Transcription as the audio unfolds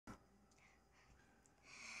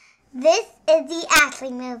This is the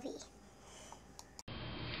Ashley movie.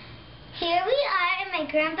 Here we are in my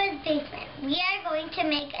grandpa's basement. We are going to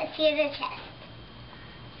make a cedar chest.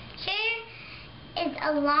 Here is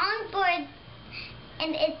a long board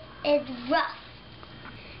and it is rough.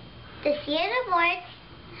 The cedar boards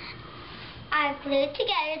are glued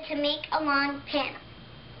together to make a long panel.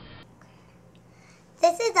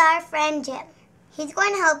 This is our friend Jim. He's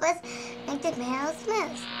going to help us make the panel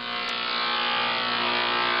smooth.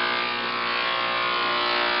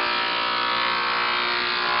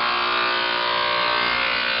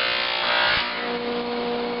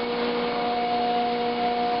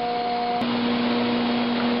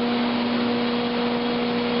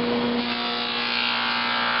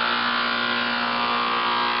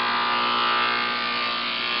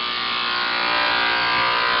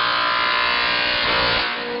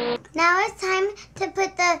 Now it's time to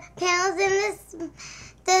put the panels in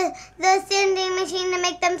the sanding machine to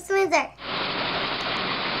make them smoother.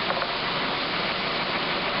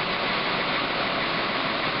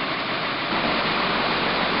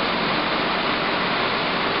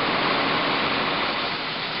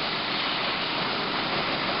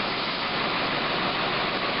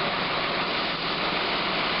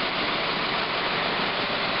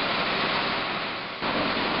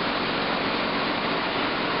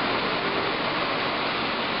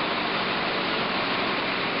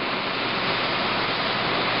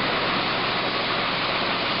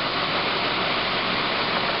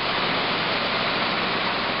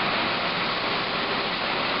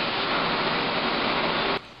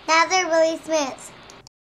 Now they're really smooth.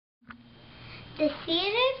 The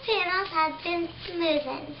cedar panels have been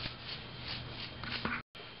smoothened.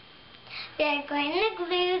 We are going to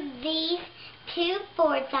glue these two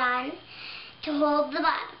boards on to hold the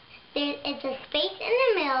bottom. There is a space in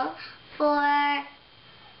the middle for a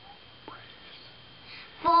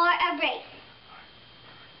brace.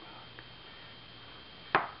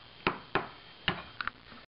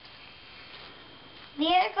 We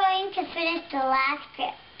are going to finish the last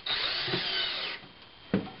grip.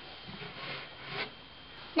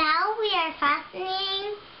 Now we are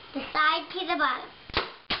fastening the side to the bottom.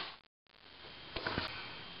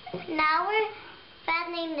 Now we're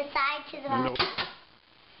fastening the side to the bottom.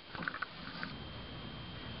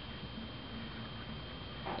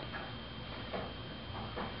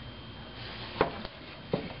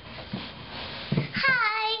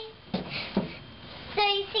 Hi! So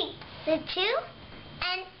you see, the two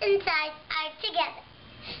and inside are together.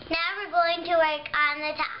 Now we're going to work on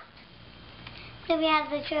the top. So we have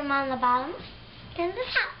the trim on the bottom and the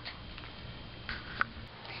top.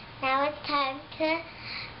 Now it's time to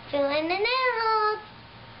fill in the nails.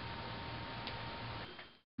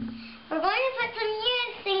 We're going to put some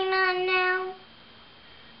urethane on now.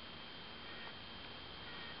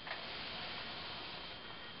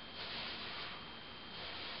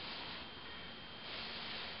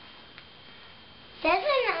 Doesn't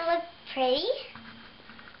it look pretty?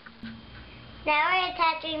 Now we're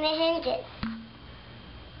attaching the hinges.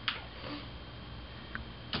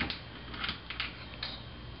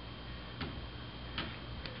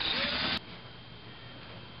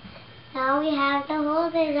 Now we have the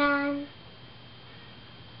holders on.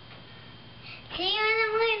 See you in the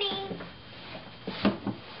morning.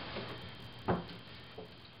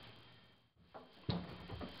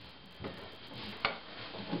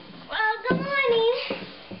 Well, good morning.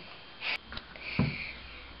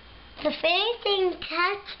 The finishing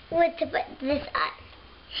touch was to put this on.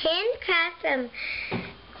 Handcrafted,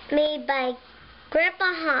 made by Grandpa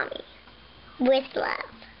Homie, with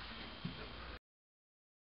love.